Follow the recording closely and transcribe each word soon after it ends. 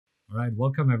All right,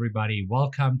 welcome everybody.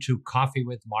 Welcome to Coffee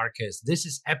with Markus. This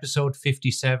is episode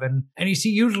 57. And you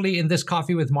see, usually in this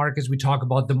Coffee with Markus, we talk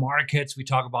about the markets, we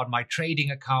talk about my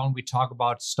trading account, we talk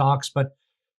about stocks. But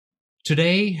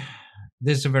today,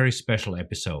 this is a very special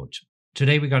episode.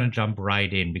 Today, we're going to jump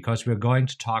right in because we're going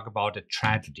to talk about a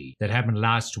tragedy that happened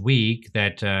last week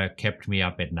that kept me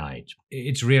up at night.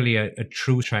 It's really a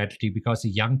true tragedy because a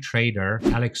young trader,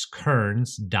 Alex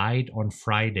Kearns, died on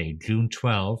Friday, June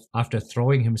 12th, after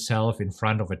throwing himself in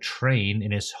front of a train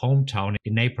in his hometown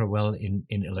in Naperville in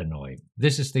Illinois.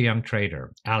 This is the young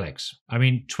trader, Alex.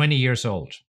 20 years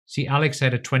old. See, Alex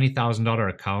had a $20,000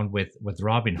 account with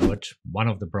Robinhood, one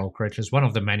of the brokerages, one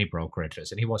of the many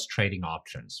brokerages, and he was trading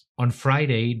options. On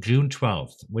Friday, June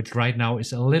 12th, which right now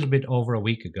is a little bit over a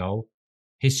week ago,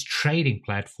 his trading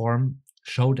platform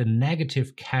showed a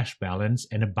negative cash balance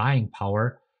and a buying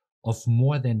power of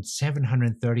more than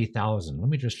 730,000. Let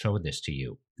me just show this to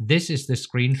you. This is the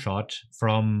screenshot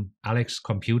from Alex's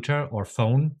computer or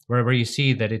phone, where you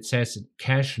see that it says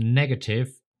cash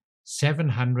negative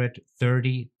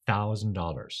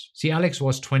 $730,000. See, Alex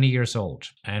was 20 years old,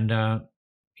 and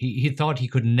he thought he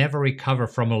could never recover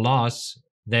from a loss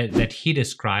that he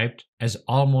described as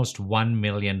almost $1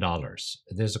 million.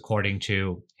 This according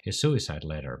to his suicide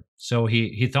letter. So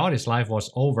he thought his life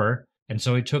was over, and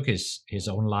so he took his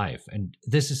own life. And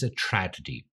this is a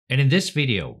tragedy. And in this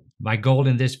video, my goal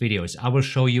in this video is I will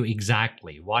show you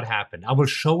exactly what happened. I will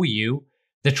show you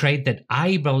the trade that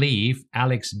I believe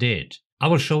Alex did. I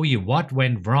will show you what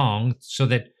went wrong so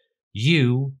that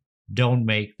you don't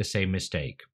make the same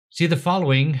mistake. See, the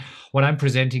following, what I'm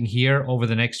presenting here over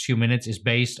the next few minutes is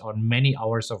based on many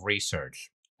hours of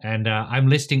research. And I'm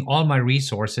listing all my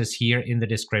resources here in the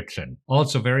description.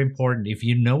 Also very important, if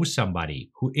you know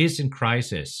somebody who is in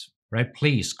crisis, right,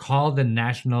 please call the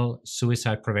National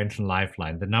Suicide Prevention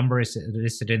Lifeline. The number is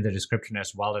listed in the description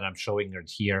as well, and I'm showing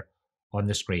it here on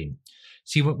the screen.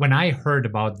 See, when I heard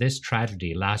about this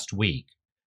tragedy last week,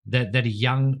 that a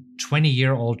young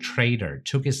 20-year-old trader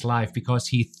took his life because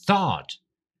he thought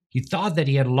that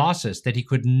he had losses that he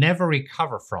could never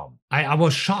recover from, I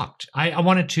was shocked. I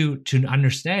wanted to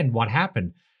understand what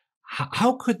happened.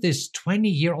 How could this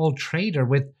 20-year-old trader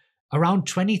with around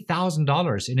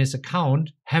 $20,000 in his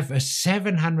account have a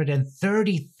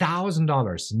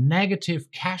 $730,000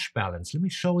 negative cash balance? Let me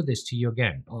show this to you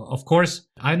again. Of course,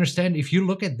 I understand if you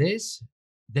look at this,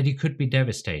 that he could be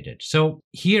devastated. So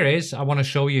I want to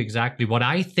show you exactly what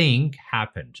I think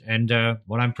happened. And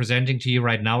what I'm presenting to you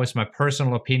right now is my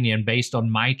personal opinion based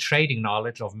on my trading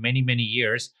knowledge of many, many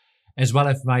years, as well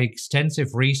as my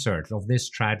extensive research of this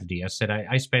tragedy. As I said,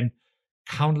 I spent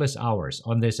countless hours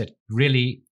on this. It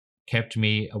really kept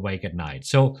me awake at night.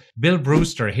 So Bill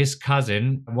Brewster, his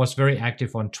cousin, was very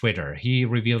active on Twitter. He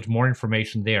revealed more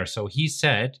information there. So he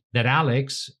said that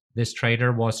Alex, this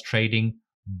trader, was trading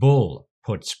bull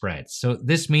put spreads. So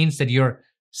this means that you're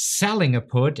selling a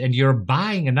put and you're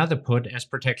buying another put as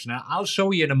protection. Now, I'll show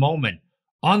you in a moment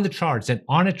on the charts and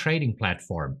on a trading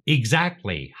platform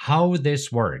exactly how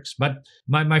this works. But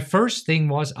my first thing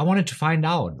was I wanted to find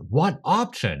out what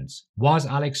options was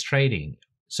Alex trading.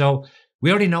 So we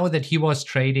already know that he was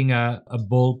trading a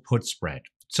bull put spread.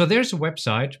 So there's a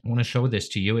website. I want to show this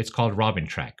to you. It's called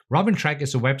RobinTrack. RobinTrack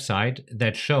is a website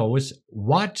that shows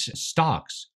what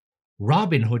stocks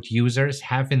Robinhood users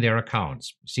have in their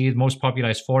accounts. See, the most popular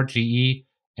is Ford, GE,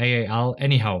 AAL.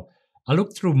 Anyhow, I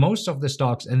looked through most of the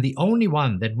stocks, and the only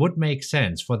one that would make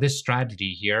sense for this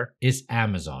strategy here is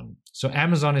Amazon. So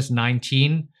Amazon is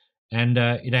 19, and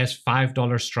it has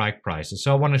 $5 strike prices.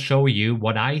 So I want to show you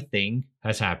what I think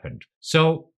has happened.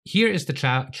 So here is the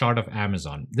chart of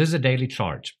Amazon. This is a daily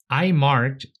chart. I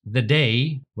marked the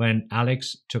day when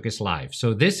Alex took his life.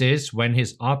 So this is when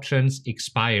his options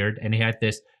expired, and he had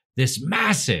this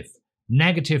massive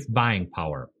negative buying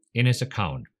power in his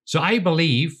account. So I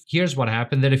believe, here's what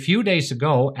happened, that a few days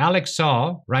ago, Alex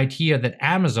saw right here that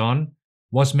Amazon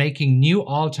was making new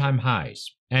all-time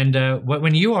highs. And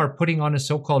when you are putting on a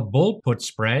so-called bull put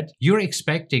spread, you're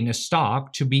expecting a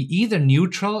stock to be either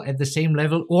neutral at the same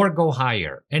level or go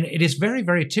higher. And it is very,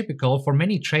 very typical for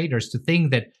many traders to think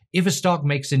that if a stock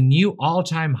makes a new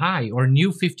all-time high or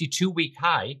new 52-week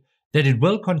high, that it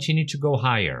will continue to go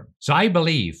higher. So I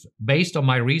believe, based on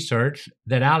my research,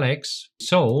 that Alex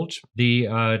sold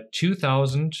the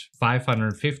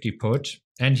 2,550 put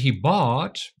and he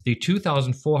bought the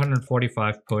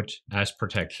 2,445 put as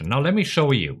protection. Now let me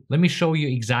show you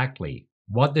exactly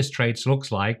what this trade looks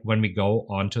like when we go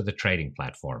onto the trading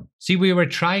platform. See, we were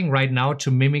trying right now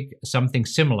to mimic something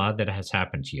similar that has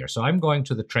happened here. So I'm going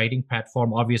to the trading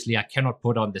platform. Obviously, I cannot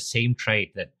put on the same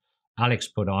trade that Alex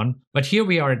put on. But here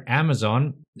we are at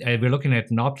Amazon. We're looking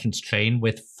at an options chain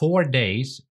with 4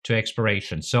 days to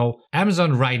expiration. So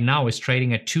Amazon right now is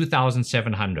trading at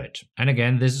 2,700. And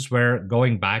again, this is where,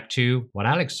 going back to what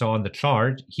Alex saw on the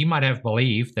chart, he might have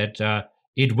believed that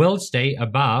it will stay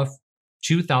above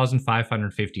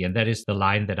 2,550, and that is the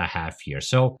line that I have here.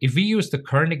 So if we use the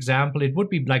current example, it would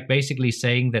be like basically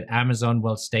saying that Amazon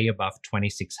will stay above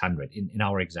 2,600 in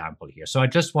our example here. So I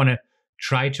just want to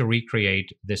try to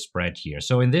recreate this spread here.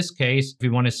 So in this case, we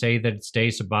want to say that it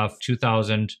stays above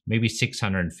 2,000, maybe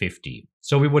 650.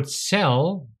 So we would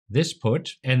sell this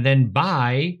put and then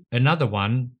buy another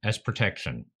one as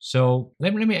protection. So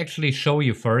let me actually show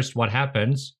you first what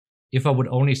happens if I would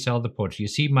only sell the put. You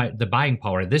see the buying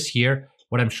power. This here,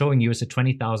 what I'm showing you is a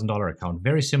 $20,000 account,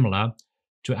 very similar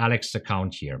to Alex's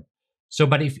account here. So,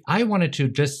 but if I wanted to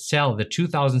just sell the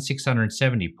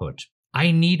 2,670 put,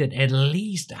 I needed at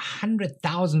least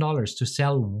 $100,000 to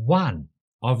sell one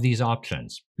of these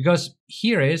options. Because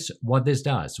here is what this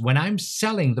does. When I'm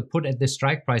selling the put at this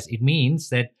strike price, it means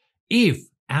that if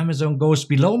Amazon goes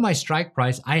below my strike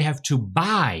price, I have to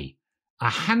buy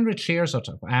 100 shares of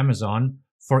Amazon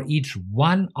for each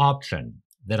one option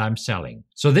that I'm selling.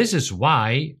 So this is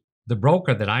why the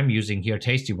broker that I'm using here,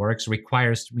 Tastyworks,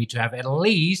 requires me to have at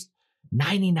least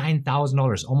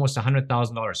 $99,000, almost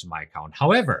 $100,000 in my account.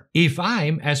 However, if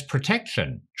I'm, as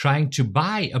protection, trying to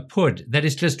buy a put that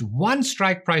is just one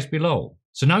strike price below,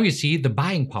 so now you see the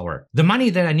buying power, the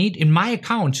money that I need in my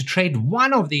account to trade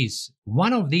one of these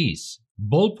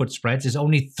bull put spreads is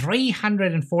only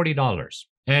 $340.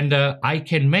 And I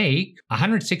can make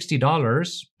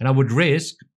 $160 and I would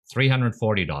risk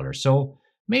 $340. So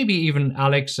maybe even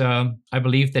Alex, I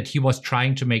believe that he was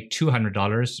trying to make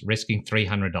 $200, risking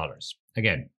 $300.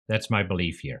 Again, that's my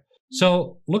belief here.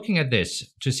 So looking at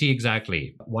this to see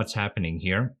exactly what's happening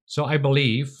here. So I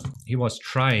believe he was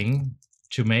trying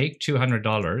to make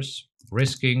 $200,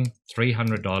 risking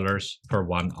 $300 per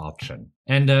one option.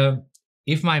 And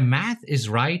if my math is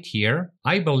right here,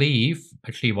 I believe,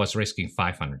 actually he was risking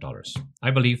 $500.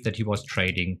 I believe that he was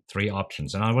trading 3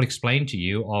 options. And I will explain to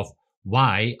you of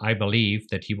why I believe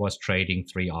that he was trading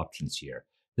 3 options here.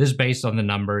 This is based on the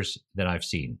numbers that I've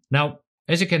seen. Now,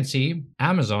 as you can see,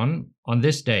 Amazon on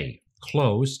this day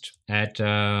closed at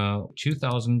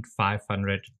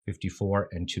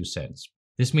 2,554.02 cents.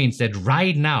 This means that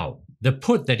right now, the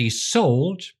put that he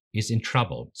sold is in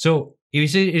trouble. So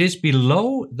it is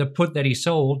below the put that he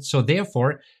sold. So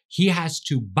therefore, he has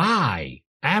to buy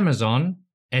Amazon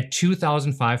at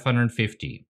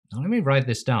 2,550. Now let me write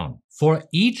this down. For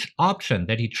each option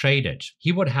that he traded,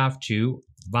 he would have to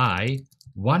buy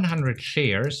 100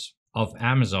 shares of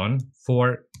Amazon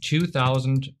for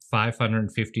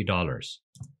 $2,550.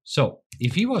 So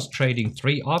if he was trading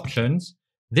 3 options,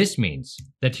 this means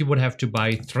that he would have to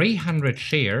buy 300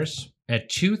 shares at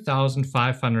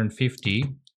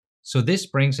 2,550. So this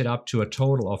brings it up to a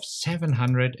total of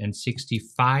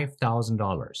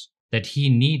 $765,000 that he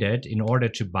needed in order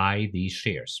to buy these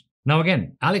shares. Now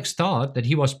again, Alex thought that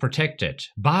he was protected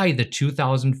by the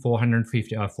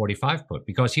 2,445 put,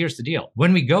 because here's the deal.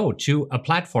 When we go to a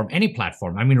platform, any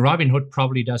platform, I mean, Robinhood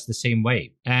probably does the same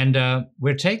way. And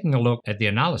we're taking a look at the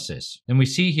analysis. And we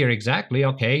see here exactly,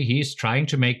 okay, he's trying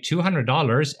to make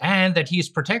 $200 and that he's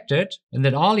protected and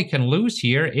that all he can lose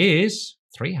here is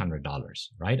 $300,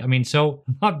 right? I mean, so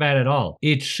not bad at all.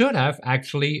 It should have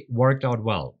actually worked out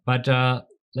well. But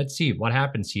let's see what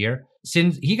happens here.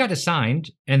 Since he got assigned,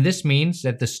 and this means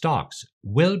that the stocks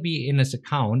will be in his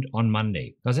account on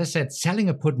Monday. As I said, selling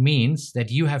a put means that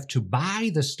you have to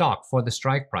buy the stock for the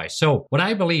strike price. So what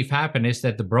I believe happened is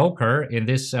that the broker, in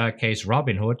this case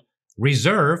Robinhood,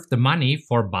 reserved the money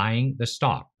for buying the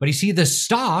stock. But you see, the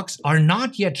stocks are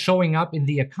not yet showing up in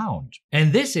the account.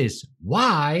 And this is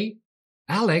why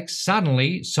Alex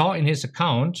suddenly saw in his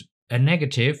account a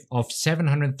negative of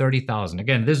 730,000.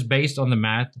 Again, this is based on the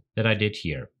math that I did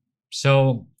here.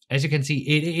 So as you can see,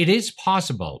 it is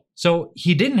possible. So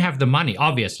he didn't have the money.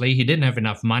 Obviously, he didn't have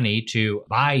enough money to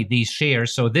buy these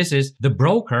shares. So this is the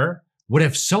broker would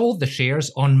have sold the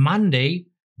shares on Monday,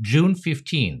 June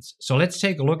 15th. So let's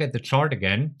take a look at the chart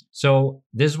again. So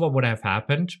this is what would have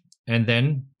happened. And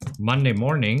then Monday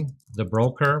morning, the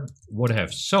broker would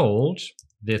have sold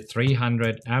the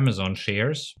 300 Amazon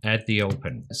shares at the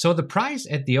open. So the price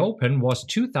at the open was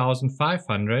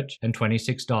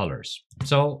 $2,526.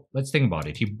 So let's think about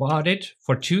it. He bought it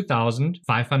for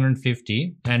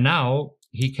 $2,550 and now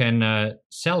he can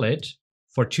sell it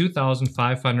for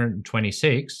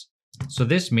 $2,526. So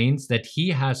this means that he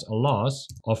has a loss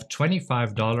of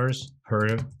 $25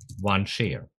 per one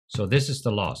share. So this is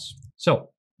the loss. So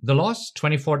the loss,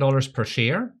 $24 per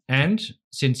share. And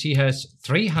since he has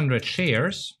 300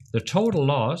 shares, the total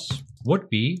loss would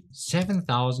be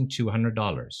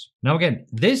 $7,200. Now again,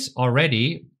 this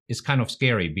already is kind of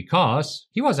scary because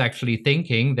he was actually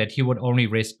thinking that he would only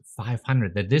risk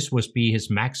 500, that this would be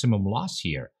his maximum loss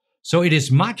here. So it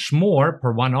is much more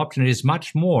per one option. It is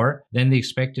much more than the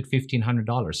expected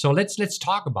 $1,500. So let's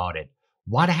talk about it.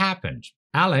 What happened?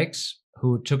 Alex,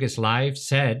 who took his life,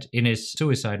 said in his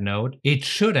suicide note, it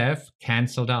should have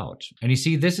canceled out. And you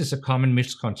see, this is a common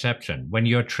misconception when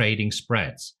you're trading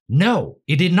spreads. No,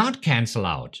 it did not cancel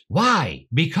out. Why?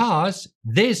 Because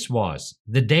this was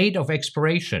the date of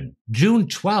expiration, June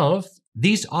 12th.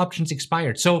 These options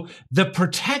expired. So the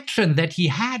protection that he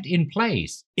had in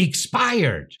place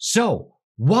expired. So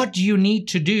what do you need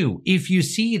to do if you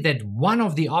see that one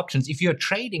of the options, if you're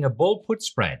trading a bull put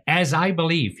spread, as I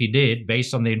believe he did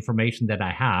based on the information that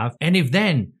I have, and if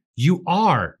then you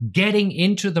are getting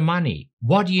into the money,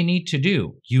 what do you need to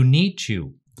do? You need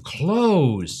to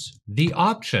close the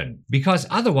option, because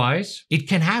otherwise it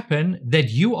can happen that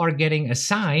you are getting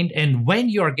assigned, and when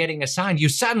you are getting assigned, you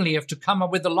suddenly have to come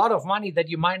up with a lot of money that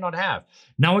you might not have.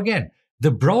 Now again,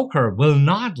 the broker will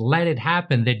not let it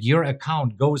happen that your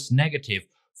account goes negative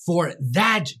for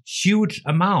that huge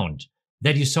amount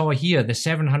that you saw here, the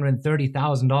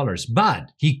 $730,000,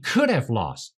 but he could have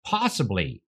lost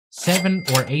possibly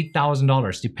 $7,000 or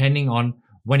 $8,000 depending on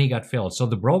when he got filled. So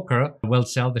the broker will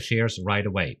sell the shares right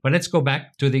away. But let's go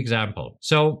back to the example.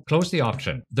 So close the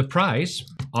option. The price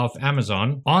of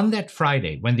Amazon on that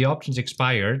Friday when the options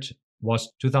expired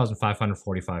was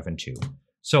 $2,545.02.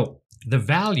 So the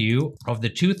value of the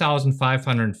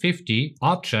 2,550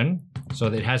 option,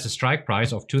 so that it has a strike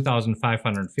price of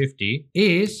 2,550,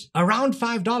 is around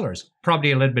 $5.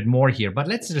 Probably a little bit more here, but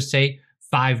let's just say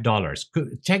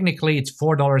 $5. Technically, it's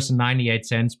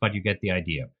 $4.98, but you get the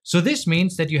idea. So this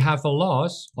means that you have a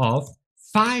loss of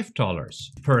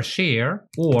 $5 per share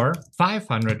or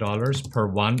 $500 per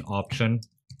one option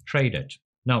traded.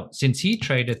 Now, since he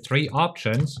traded 3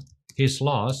 options, his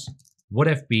loss would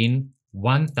have been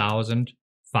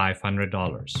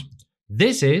 $1,500.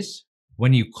 This is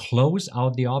when you close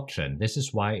out the option. This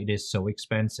is why it is so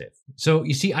expensive. So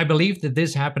you see, I believe that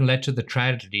this happened led to the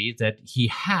tragedy that he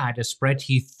had a spread.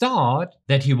 He thought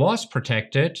that he was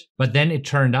protected, but then it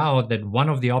turned out that one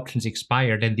of the options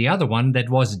expired and the other one that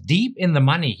was deep in the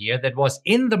money here, that was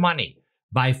in the money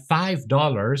by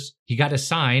 $5, he got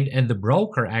assigned, and the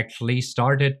broker actually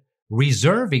started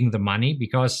reserving the money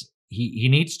because he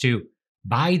needs to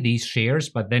buy these shares,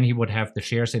 but then he would have the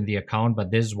shares in the account.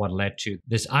 But this is what led to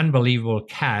this unbelievable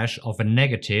cash of a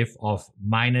negative of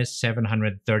minus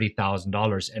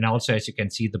 $730,000. And also, as you can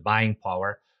see, the buying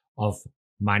power of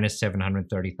minus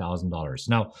 $730,000.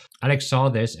 Now, Alex saw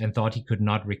this and thought he could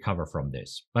not recover from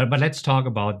this. But let's talk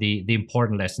about the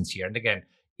important lessons here. And again,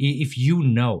 if you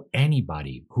know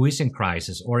anybody who is in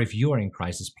crisis, or if you are in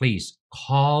crisis, please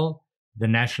call the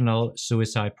National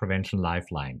Suicide Prevention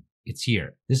Lifeline. It's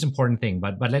here. This is an important thing,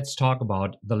 but let's talk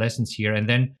about the lessons here. And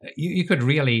then you could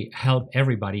really help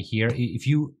everybody here if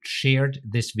you shared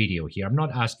this video here. I'm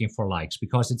not asking for likes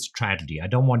because it's tragedy. I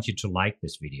don't want you to like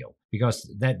this video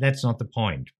because that's not the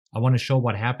point. I want to show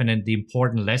what happened and the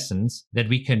important lessons that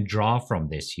we can draw from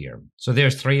this here. So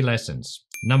there's 3 lessons.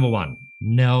 Number 1,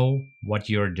 know what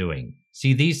you're doing.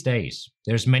 See, these days,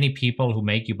 there's many people who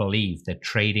make you believe that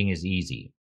trading is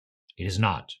easy. It is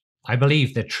not. I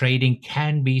believe that trading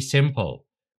can be simple,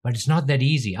 but it's not that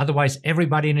easy. Otherwise,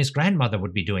 everybody and his grandmother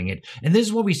would be doing it. And this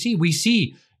is what we see. We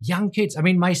see young kids. I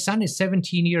mean, my son is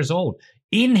 17 years old.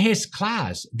 In his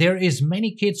class, there is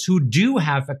many kids who do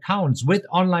have accounts with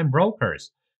online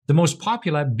brokers. The most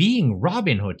popular being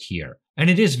Robinhood here. And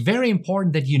it is very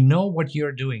important that you know what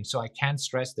you're doing. So I can't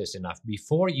stress this enough.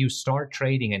 Before you start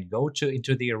trading and go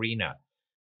into the arena,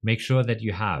 make sure that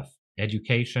you have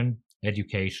education,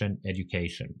 education,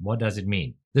 education. What does it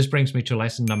mean? This brings me to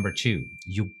lesson number 2.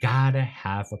 You gotta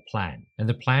have a plan. And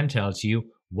the plan tells you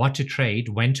what to trade,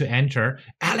 when to enter.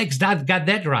 Alex got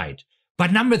that right.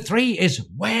 But number 3 is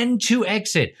when to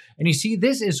exit. And you see,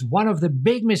 this is one of the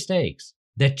big mistakes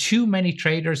that too many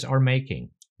traders are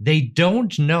making. They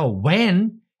don't know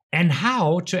when and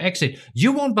how to exit.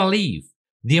 You won't believe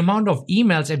the amount of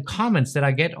emails and comments that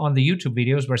I get on the YouTube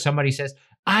videos where somebody says,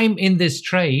 I'm in this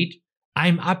trade,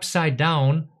 I'm upside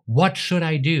down, what should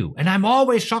I do? And I'm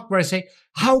always shocked where I say,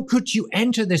 how could you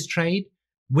enter this trade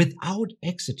without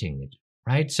exiting it,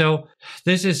 right? So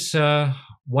this is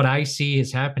what I see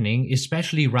is happening,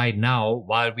 especially right now,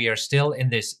 while we are still in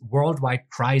this worldwide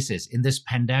crisis, in this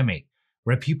pandemic,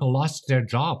 where people lost their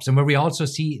jobs and where we also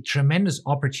see tremendous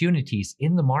opportunities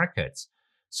in the markets.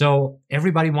 So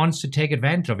everybody wants to take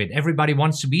advantage of it. Everybody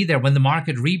wants to be there when the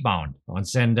market rebounds.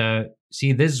 And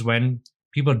see, this is when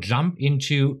people jump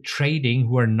into trading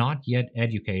who are not yet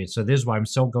educated. So this is why I'm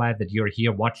so glad that you're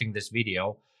here watching this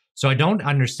video. So I don't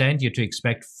understand you to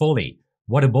expect fully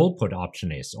what a bull put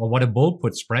option is or what a bull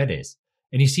put spread is.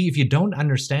 And you see, if you don't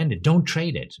understand it, don't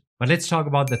trade it. But let's talk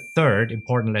about the third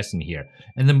important lesson here.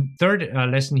 And the third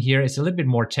lesson here is a little bit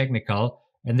more technical.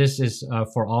 And this is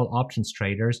for all options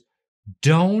traders.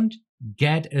 Don't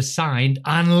get assigned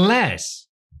unless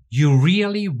you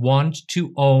really want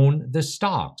to own the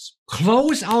stocks.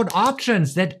 Close out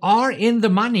options that are in the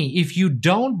money if you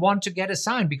don't want to get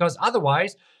assigned, because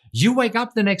otherwise you wake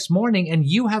up the next morning and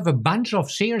you have a bunch of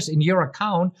shares in your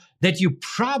account that you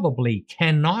probably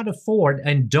cannot afford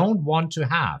and don't want to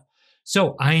have.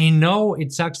 So I know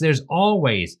it sucks. There's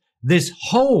always this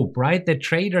hope, right, that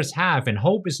traders have, and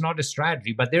hope is not a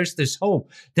strategy, but there's this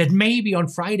hope that maybe on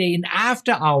Friday in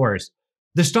after hours,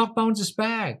 the stock bounces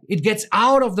back. It gets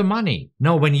out of the money.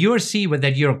 No, when you see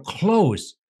that you're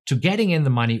close to getting in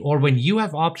the money, or when you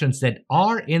have options that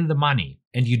are in the money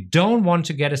and you don't want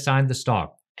to get assigned the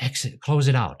stock, exit, close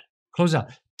it out, close out.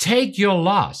 Take your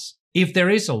loss if there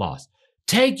is a loss.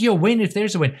 Take your win if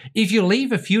there's a win. If you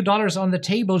leave a few dollars on the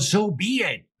table, so be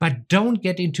it. But don't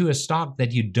get into a stock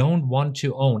that you don't want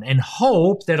to own and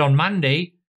hope that on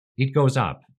Monday it goes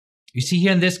up. You see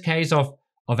here in this case of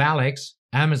Alex,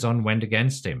 Amazon went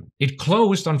against him. It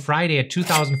closed on Friday at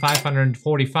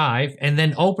 $2,545 and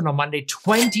then opened on Monday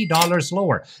 $20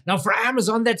 lower. Now for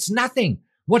Amazon, that's nothing.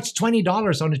 What's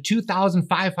 $20 on a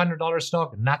 $2,500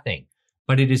 stock? Nothing.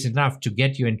 But it is enough to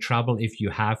get you in trouble if you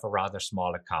have a rather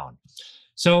small account.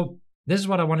 So this is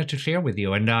what I wanted to share with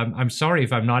you. And I'm sorry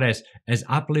if I'm not as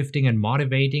uplifting and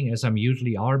motivating as I'm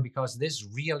usually are, because this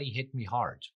really hit me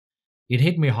hard. It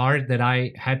hit me hard that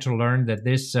I had to learn that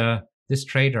this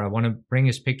trader, I want to bring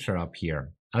his picture up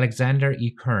here, Alexander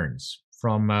E. Kearns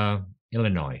from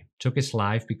Illinois, took his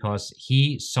life because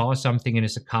he saw something in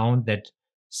his account that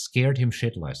scared him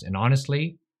shitless. And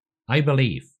honestly, I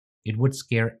believe it would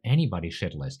scare anybody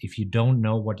shitless if you don't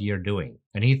know what you're doing.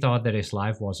 And he thought that his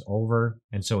life was over.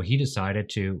 And so he decided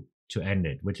to end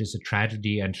it, which is a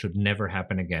tragedy and should never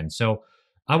happen again. So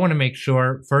I want to make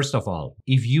sure, first of all,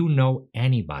 if you know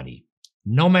anybody,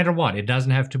 no matter what, it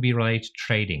doesn't have to be related to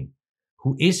trading,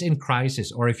 who is in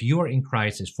crisis, or if you are in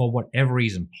crisis for whatever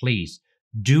reason, please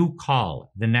do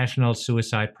call the National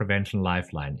Suicide Prevention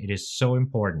Lifeline. It is so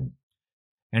important.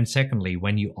 And secondly,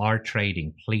 when you are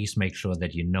trading, please make sure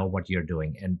that you know what you're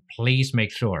doing. And please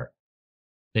make sure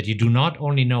that you do not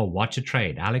only know what to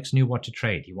trade. Alex knew what to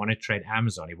trade. He wanted to trade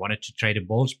Amazon. He wanted to trade a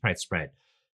bull spread.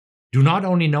 Do not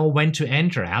only know when to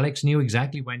enter. Alex knew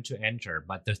exactly when to enter.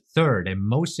 But the third and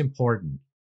most important,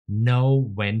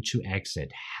 know when to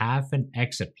exit. Have an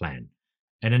exit plan.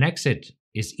 And an exit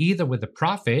is either with a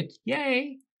profit,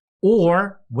 yay,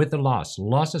 or with a loss.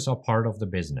 Losses are part of the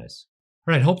business.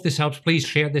 All right, hope this helps. Please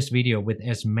share this video with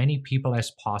as many people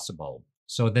as possible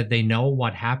so that they know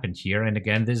what happened here. And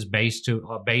again, this is based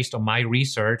on my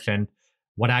research and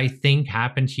what I think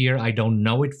happened here. I don't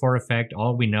know it for a fact.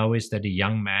 All we know is that a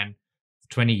young man,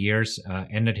 20 years,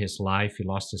 ended his life. He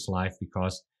lost his life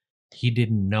because he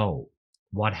didn't know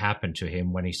what happened to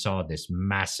him when he saw this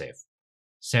massive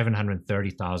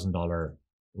 $730,000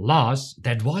 loss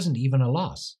that wasn't even a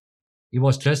loss. It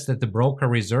was just that the broker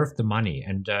reserved the money,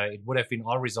 and it would have been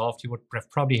all resolved. He would have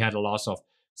probably had a loss of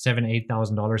 $7,000,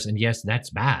 $8,000. And yes, that's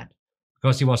bad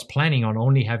because he was planning on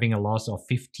only having a loss of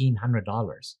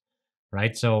 $1,500,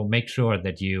 right? So make sure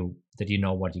that you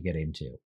know what you get into.